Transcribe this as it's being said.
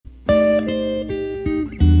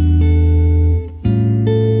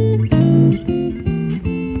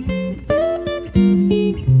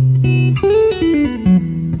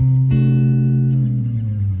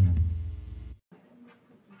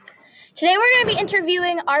going to be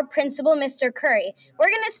interviewing our principal, Mr. Curry. We're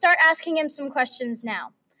going to start asking him some questions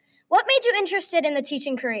now. What made you interested in the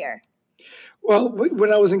teaching career? Well,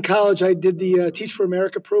 when I was in college, I did the Teach for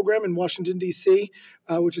America program in Washington, D.C.,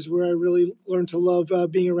 which is where I really learned to love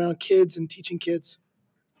being around kids and teaching kids.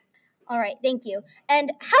 All right, thank you.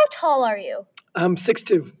 And how tall are you? I'm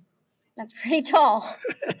 6'2". That's pretty tall.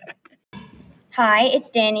 Hi, it's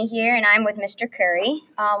Danny here, and I'm with Mr. Curry.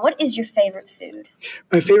 What is your favorite food?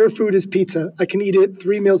 My favorite food is pizza. I can eat it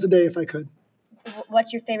 3 meals a day if I could.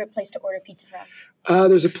 What's your favorite place to order pizza from?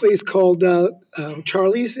 There's a place called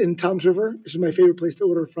Charlie's in Toms River, which is my favorite place to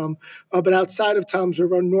order from. But outside of Toms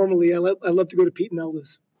River, normally I love to go to Pete and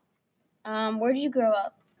Elda's. Where did you grow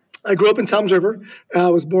up? I grew up in Toms River. I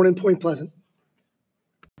was born in Point Pleasant.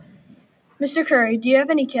 Mr. Curry, do you have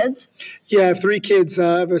any kids? Yeah, I have 3 kids.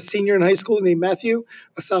 I have a senior in high school named Matthew,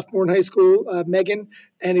 a sophomore in high school, Megan,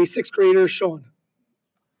 and a 6th grader, Sean.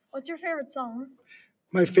 What's your favorite song?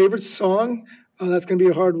 My favorite song? That's going to be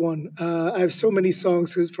a hard one. I have so many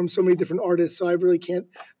songs from so many different artists, so I really can't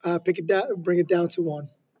bring it down to one.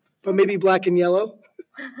 But maybe Black and Yellow.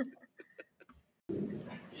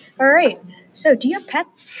 All right. So, do you have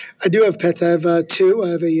pets? I do have pets. I have 2. I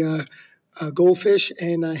have a goldfish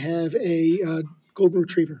and I have a golden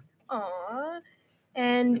retriever. Aww.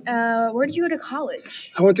 And where did you go to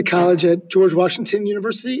college? I went to college at George Washington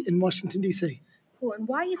University in Washington, D.C. Cool. And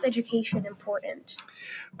why is education important?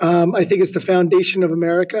 I think it's the foundation of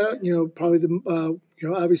America. Probably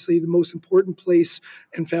obviously the most important place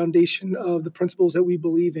and foundation of the principles that we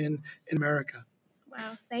believe in America.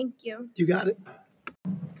 Wow. Thank you. You got it.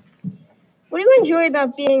 What do you enjoy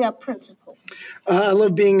about being a principal? I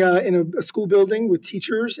love being in a school building with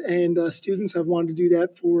teachers and students. I've wanted to do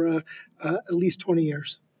that for at least 20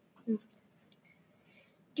 years. Do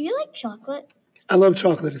you like chocolate? I love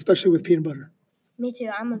chocolate, especially with peanut butter. Me too.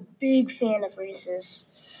 I'm a big fan of Reese's.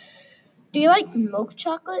 Do you like milk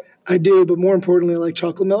chocolate? I do, but more importantly, I like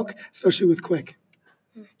chocolate milk, especially with Quick.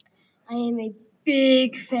 I am a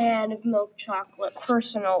big fan of milk chocolate.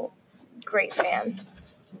 Great fan.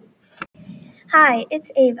 Hi,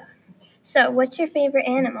 it's Ava. So, what's your favorite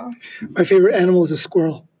animal? My favorite animal is a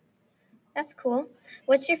squirrel. That's cool.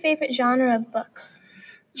 What's your favorite genre of books?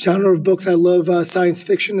 Genre of books, I love science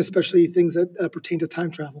fiction, especially things that pertain to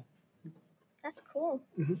time travel. That's cool.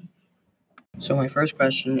 Mm-hmm. So my first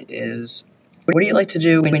question is, what do you like to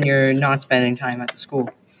do when you're not spending time at the school?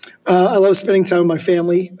 I love spending time with my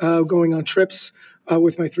family, going on trips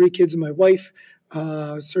with my 3 kids and my wife,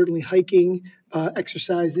 certainly hiking,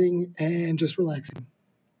 exercising, and just relaxing.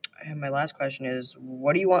 And my last question is,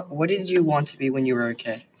 what did you want to be when you were a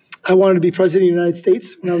kid? I wanted to be president of the United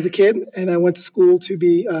States when I was a kid, and I went to school to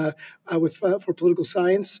be for political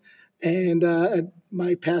science, and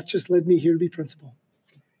my path just led me here to be principal.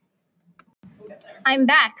 I'm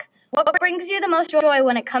back. What brings you the most joy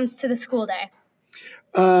when it comes to the school day?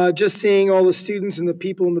 Just seeing all the students and the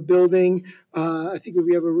people in the building. I think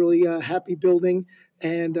we have a really happy building,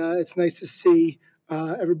 and it's nice to see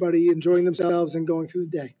everybody enjoying themselves and going through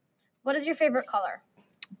the day. What is your favorite color?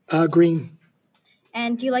 Green.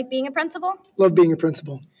 And do you like being a principal? Love being a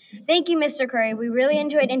principal. Thank you, Mr. Curry. We really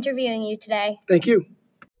enjoyed interviewing you today. Thank you.